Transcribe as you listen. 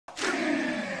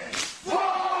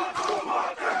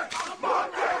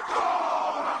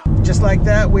just like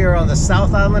that, we are on the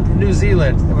South Island of New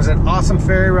Zealand. It was an awesome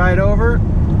ferry ride over.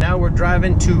 Now we're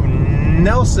driving to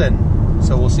Nelson,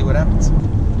 so we'll see what happens.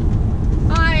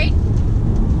 Hi.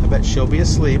 I bet she'll be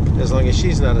asleep. As long as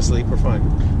she's not asleep, we're fine.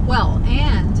 Well,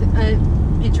 and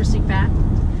interesting fact,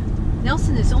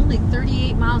 Nelson is only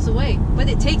 38 miles away, but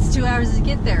it takes 2 hours to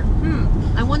get there.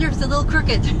 I wonder if it's a little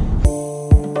crooked.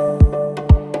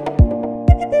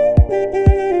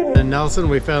 In Nelson,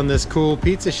 we found this cool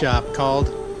pizza shop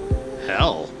called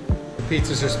Hell.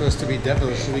 Pizzas are supposed to be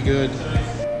devilishly good.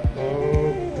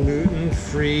 Oh,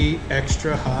 gluten-free,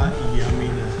 extra hot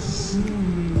yumminess.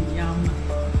 Yum.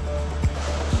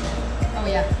 Oh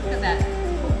yeah, look at that.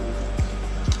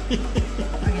 I'm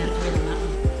gonna have to wait on that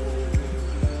one.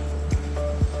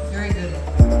 Very good.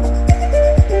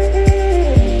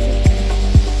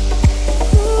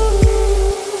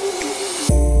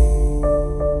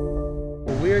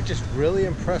 We are just really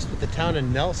impressed with the town of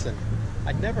Nelson.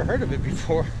 I'd never heard of it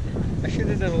before. I should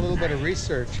have done a little bit of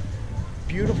research.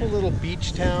 Beautiful little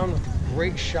beach town with a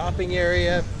great shopping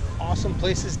area, awesome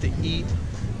places to eat,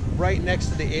 right next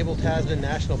to the Abel Tasman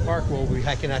National Park where we'll be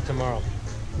hiking at tomorrow.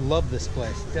 Love this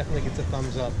place. Definitely gets a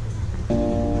thumbs up.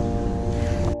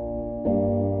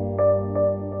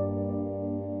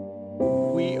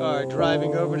 We are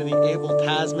driving over to the Abel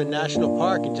Tasman National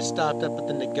Park and just stopped up at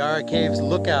the Nagara Caves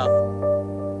Lookout.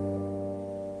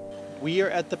 We are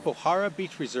at the Pohara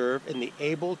Beach Reserve in the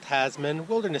Abel Tasman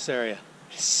Wilderness Area.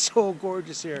 It's so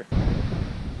gorgeous here.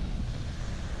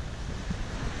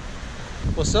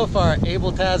 Well, so far,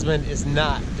 Abel Tasman is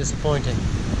not disappointing.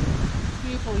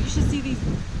 Beautiful. You should see these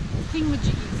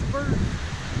thingamajiggies, birds.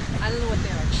 I don't know what they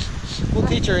are. We'll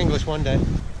teach her English one day.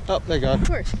 Oh, they're gone. Of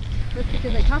course. That's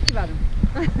because I talked about them.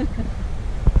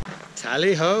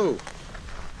 Tally ho!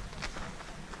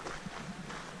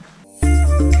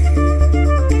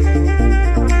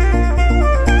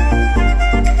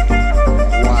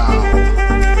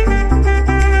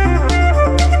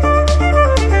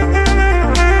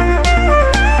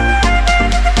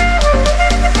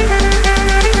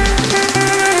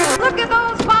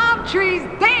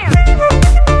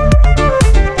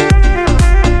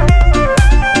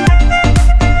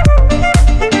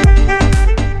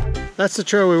 That's the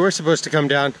trail we were supposed to come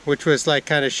down, which was like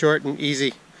kind of short and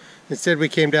easy. Instead we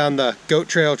came down the goat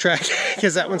trail track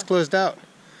because that one's closed out.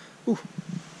 Ooh.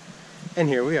 And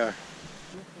here we are.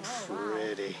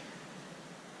 Pretty.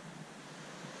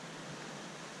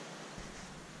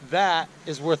 That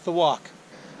is worth the walk.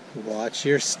 Watch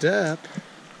your step.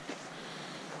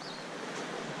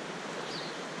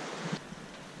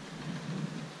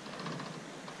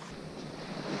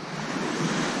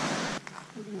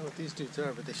 I don't know what these dudes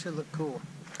are, but they should look cool.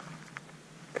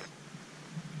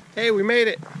 Hey, we made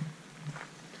it!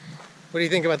 What do you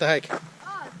think about the hike?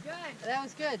 Oh, it's good. That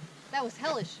was good. That was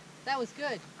hellish. That was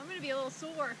good. I'm gonna be a little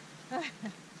sore.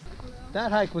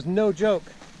 That hike was no joke.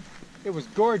 It was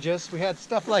gorgeous. We had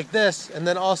stuff like this, and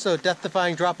then also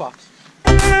death-defying drop-offs.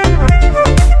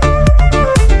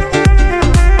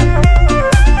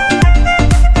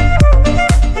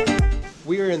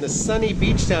 We are in the sunny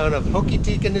beach town of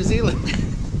Hokitika, New Zealand.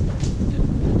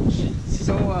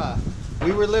 So,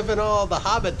 we were living all the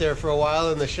Hobbit there for a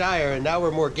while in the Shire, and now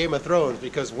we're more Game of Thrones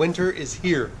because winter is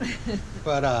here.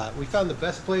 But we found the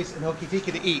best place in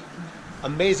Hokitika to eat.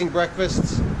 Amazing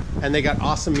breakfasts, and they got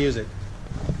awesome music.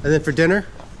 And then for dinner,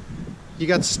 you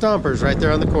got Stompers right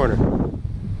there on the corner.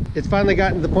 It's finally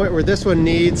gotten to the point where this one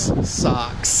needs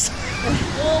socks.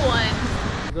 Full one.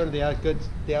 We're going to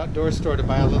the outdoor store to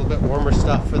buy a little bit warmer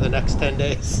stuff for the next 10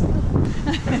 days.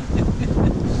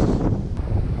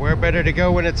 Where better to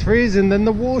go when it's freezing than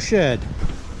the wool shed?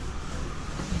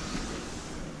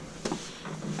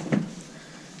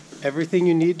 Everything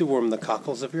you need to warm the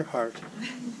cockles of your heart.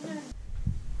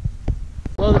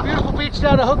 Well, the beautiful beach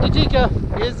down at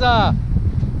Hokitika is a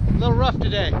little rough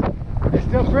today. It's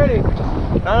still pretty.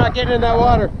 I'm not getting in that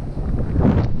water.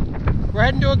 We're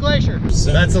heading to a glacier.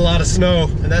 So that's a lot of snow,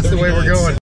 and that's the way we're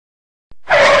going.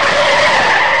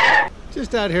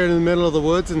 Just out here in the middle of the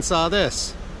woods and saw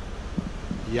this.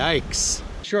 Yikes.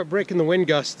 Short break in the wind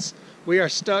gusts. We are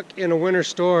stuck in a winter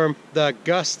storm. The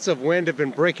gusts of wind have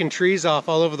been breaking trees off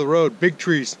all over the road, big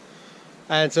trees.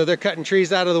 And so they're cutting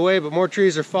trees out of the way, but more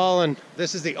trees are falling.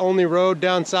 This is the only road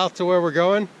down south to where we're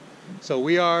going. So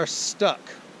we are stuck.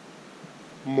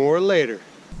 More later.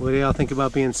 What do y'all think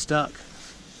about being stuck?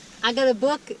 I got a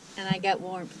book and I got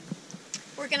warmth.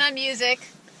 Working on music.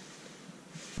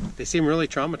 They seem really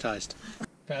traumatized.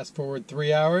 Fast forward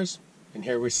 3 hours, and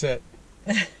here we sit.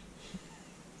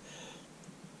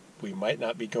 We might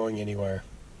not be going anywhere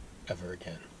ever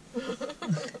again.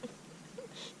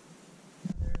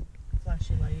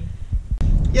 flashy lighting.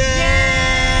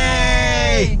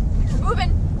 Yay! We're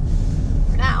moving.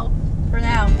 For now. For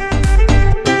now.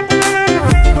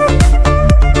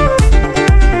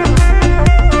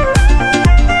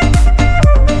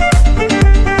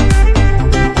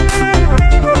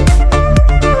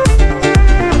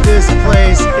 This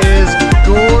place is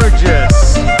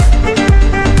gorgeous.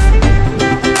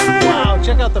 Wow,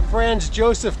 check out the Franz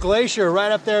Josef Glacier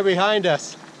right up there behind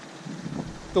us.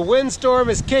 The windstorm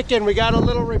is kicking. We got a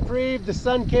little reprieve. The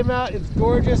sun came out. It's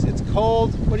gorgeous. It's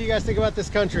cold. What do you guys think about this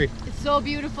country? It's so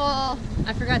beautiful.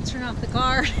 I forgot to turn off the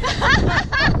car. Oh,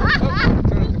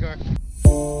 turn off the car.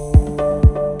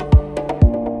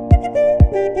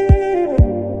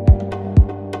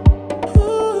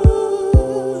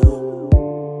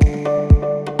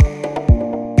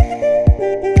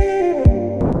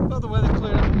 Well, the weather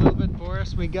cleared up a little bit for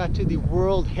us. We got to the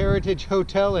World Heritage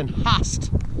Hotel in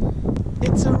Haast.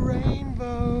 It's a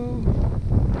rainbow.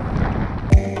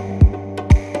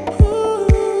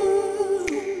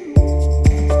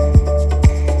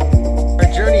 Our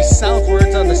journey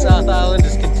southwards on the South Island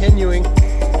is continuing.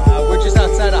 We're just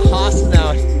outside of Haast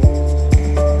now.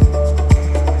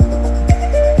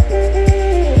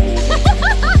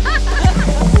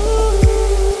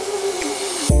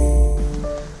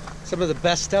 Some of the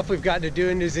best stuff we've gotten to do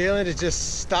in New Zealand is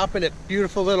just stopping at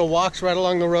beautiful little walks right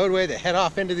along the roadway that head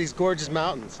off into these gorgeous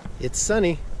mountains. It's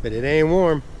sunny, but it ain't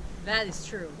warm. That is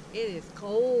true. It is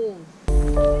cold. Hey,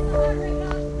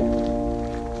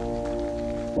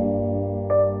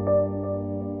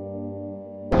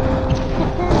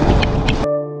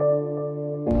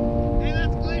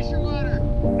 that's glacier water.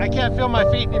 I can't feel my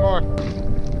feet anymore.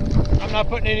 I'm not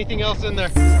putting anything else in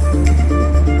there.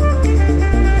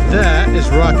 That is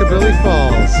Rockabilly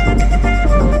Falls.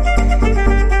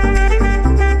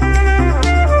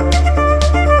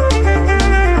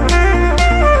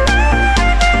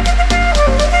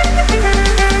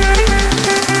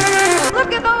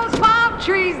 Look at those palm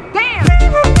trees. Damn!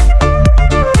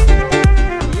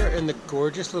 We are in the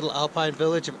gorgeous little alpine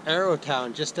village of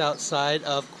Arrowtown, just outside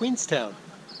of Queenstown.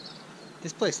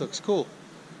 This place looks cool.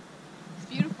 It's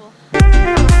beautiful.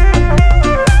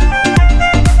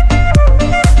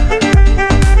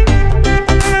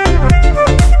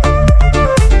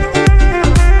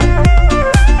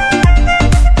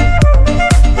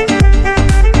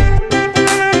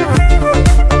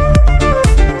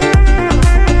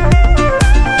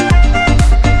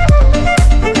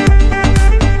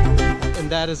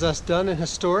 That is us done in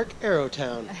historic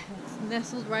Arrowtown. It's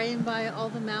nestled right in by all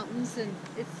the mountains and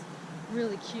it's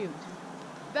really cute.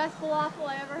 Best falafel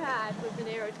I ever had was in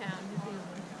Arrowtown, New Zealand.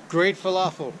 Great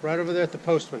falafel right over there at the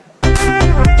Postman. This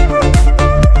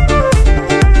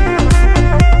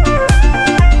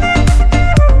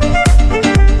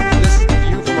is the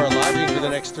view from our lodging for the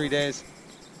next 3 days.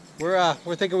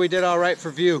 We're thinking we did all right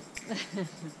for view.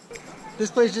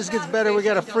 This place just gets better. We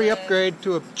got a free upgrade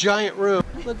to a giant room.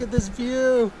 Look at this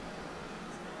view.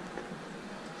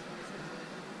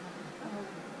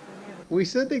 We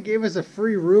said they gave us a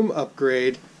free room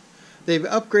upgrade. They've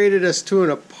upgraded us to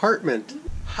an apartment.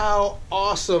 How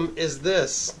awesome is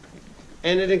this?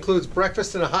 And it includes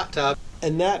breakfast and a hot tub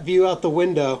and that view out the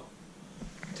window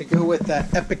to go with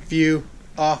that epic view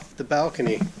off the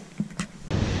balcony.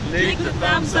 Click the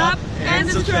thumbs up and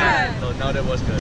subscribe. No, that was good.